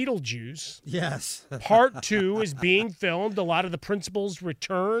that Beetlejuice, yes, Part 2 is being filmed. A lot of the principals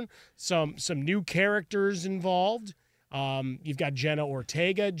return. Some new characters involved. You've got Jenna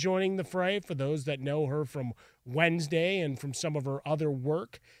Ortega joining the fray, for those that know her from Wednesday and from some of her other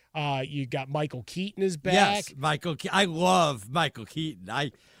work. You got Michael Keaton is back. Yes, Michael. I love Michael Keaton.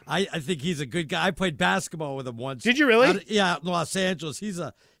 I think he's a good guy. I played basketball with him once. Did you really? Yeah, in Los Angeles. He's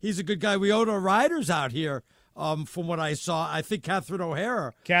a good guy. We own our riders out here. From what I saw, I think Catherine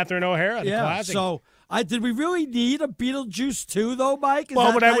O'Hara, the classic. So, did we really need a Beetlejuice 2, though, Mike?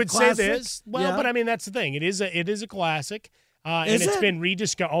 But I would say this. Well, but I mean, that's the thing. It is a classic, and it's been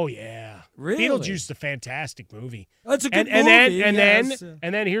rediscovered. Oh yeah, really? Beetlejuice is a fantastic movie. It's a good movie.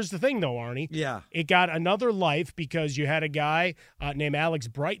 And then here's the thing, though, Arnie. Yeah, it got another life because you had a guy named Alex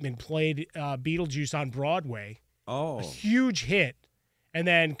Brightman played Beetlejuice on Broadway. Oh, a huge hit, and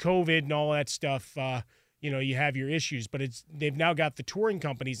then COVID and all that stuff. You have your issues, but they've now got the touring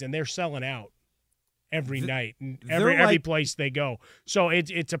companies, and they're selling out every night, and every place they go. So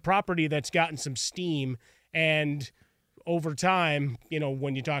it's a property that's gotten some steam, and over time,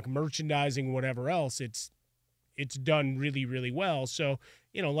 when you talk merchandising, whatever else, it's done really, really well. So,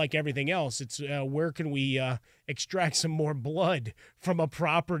 like everything else, it's where can we extract some more blood from a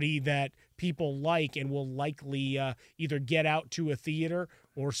property that people like and will likely either get out to a theater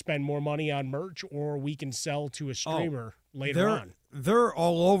or spend more money on merch, or we can sell to a streamer later on. They're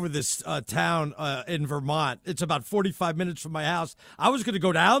all over this town in Vermont. It's about 45 minutes from my house. I was going to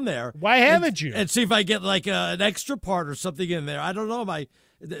go down there. Why haven't you? And see if I get like an extra part or something in there. I don't know. I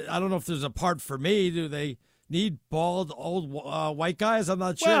don't know if there's a part for me. Do they need bald old white guys? I'm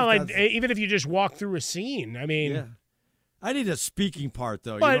not sure. Well, even if you just walk through a scene, I mean. Yeah. I need a speaking part,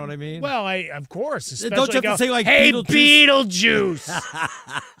 though. You know what I mean? Well, of course. Don't you have to say, like, hey, Beetlejuice?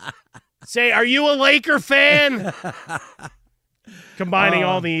 Say, are you a Laker fan? Combining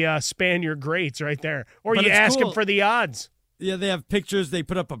all the Spaniard greats right there. Or you ask them for the odds. Yeah, they have pictures. They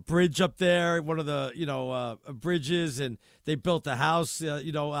put up a bridge up there, one of the, bridges, and they built a house,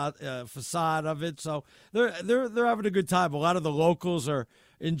 facade of it. So they're having a good time. A lot of the locals are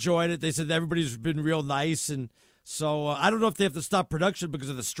enjoying it. They said everybody's been real nice, and so I don't know if they have to stop production because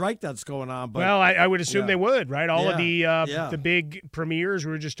of the strike that's going on. But well, I would assume they would, right? All of the big premieres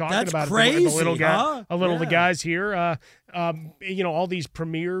we were just talking about. Crazy, the little guy, huh? The guys here. All these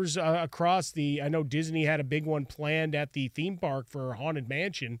premieres across I know Disney had a big one planned at the theme park for Haunted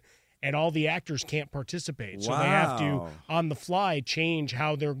Mansion, and all the actors can't participate, so they have to on the fly change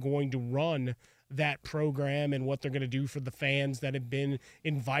how they're going to run that program and what they're going to do for the fans that have been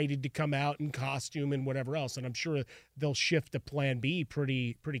invited to come out in costume and whatever else. And I'm sure they'll shift to plan B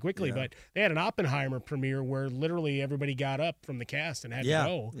pretty quickly. Yeah. But they had an Oppenheimer premiere where literally everybody got up from the cast and had to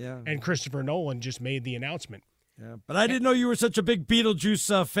go. Yeah. And Christopher Nolan just made the announcement. Yeah, but I didn't know you were such a big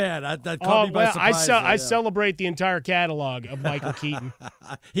Beetlejuice fan. That caught me by surprise. I celebrate the entire catalog of Michael Keaton.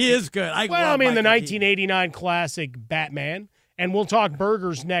 He is good. The 1989 classic Batman. And we'll talk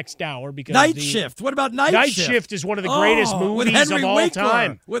burgers next hour because Night Shift. What about Night Shift? Night Shift is one of the greatest movies of all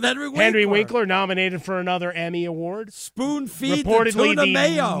time. With Henry Winkler nominated for another Emmy Award. Spoon feed reportedly the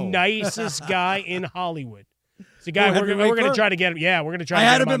mayo. Nicest guy in Hollywood. It's a guy we're going to try to get him. Yeah, we're going to try. I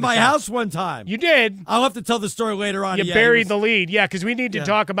had him in my house one time. You did. I'll have to tell the story later on. You buried the lead. Yeah, because we need to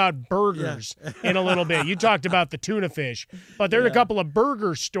talk about burgers in a little bit. You talked about the tuna fish, but there's a couple of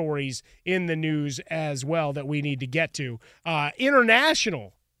burger stories in the news as well that we need to get to.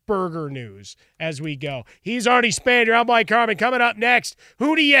 International burger news as we go. He's Arnie Spander. I'm Mike Harmon. Coming up next,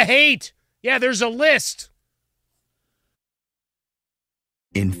 who do you hate? Yeah, there's a list.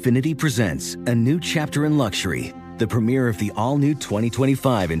 Infiniti presents a new chapter in luxury, the premiere of the all-new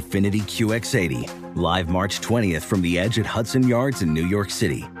 2025 Infiniti QX80, live March 20th from the Edge at Hudson Yards in New York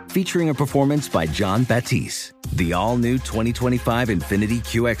City, featuring a performance by John Batiste. The all-new 2025 Infiniti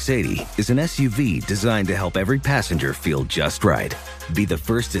QX80 is an SUV designed to help every passenger feel just right. Be the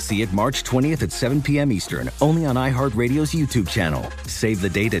first to see it March 20th at 7 p.m. Eastern, only on iHeartRadio's YouTube channel. Save the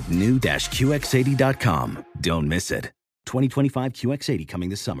date at new-QX80.com. Don't miss it. 2025 QX80 coming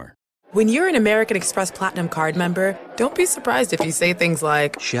this summer. When you're an American Express Platinum Card member, don't be surprised if you say things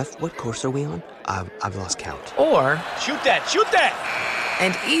like, "Chef, what course are we on? I've lost count." Or, "Shoot that, shoot that!"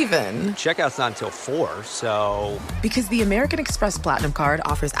 And even, "Checkout's not until 4, so..." Because the American Express Platinum Card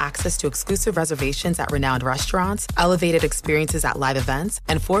offers access to exclusive reservations at renowned restaurants, elevated experiences at live events,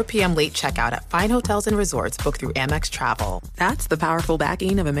 and 4 p.m. late checkout at fine hotels and resorts booked through Amex Travel. That's the powerful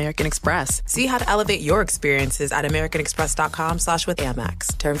backing of American Express. See how to elevate your experiences at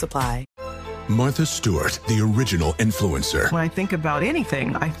americanexpress.com/withAmex. Terms apply. Martha Stewart, the original influencer. When I think about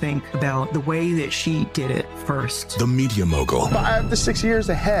anything, I think about the way that she did it first. The media mogul. 5 to 6 years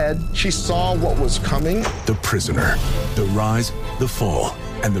ahead, she saw what was coming. The prisoner. The rise, the fall,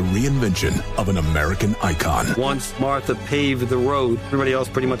 and the reinvention of an American icon. Once Martha paved the road, everybody else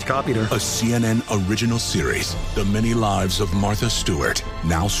pretty much copied her. A CNN original series, The Many Lives of Martha Stewart,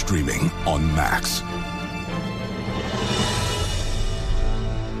 now streaming on Max.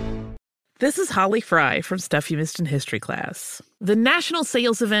 This is Holly Fry from Stuff You Missed in History class. The national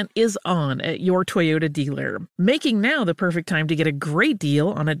sales event is on at your Toyota dealer, making now the perfect time to get a great deal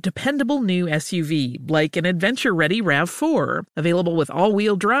on a dependable new SUV, like an adventure-ready RAV4. Available with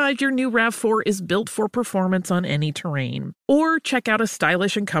all-wheel drive, your new RAV4 is built for performance on any terrain. Or check out a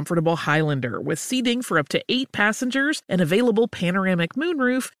stylish and comfortable Highlander with seating for up to 8 passengers and available panoramic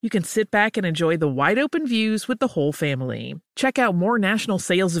moonroof. You can sit back and enjoy the wide-open views with the whole family. Check out more national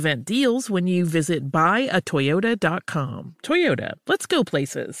sales event deals when you visit buyatoyota.com. Toyota, let's go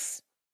places.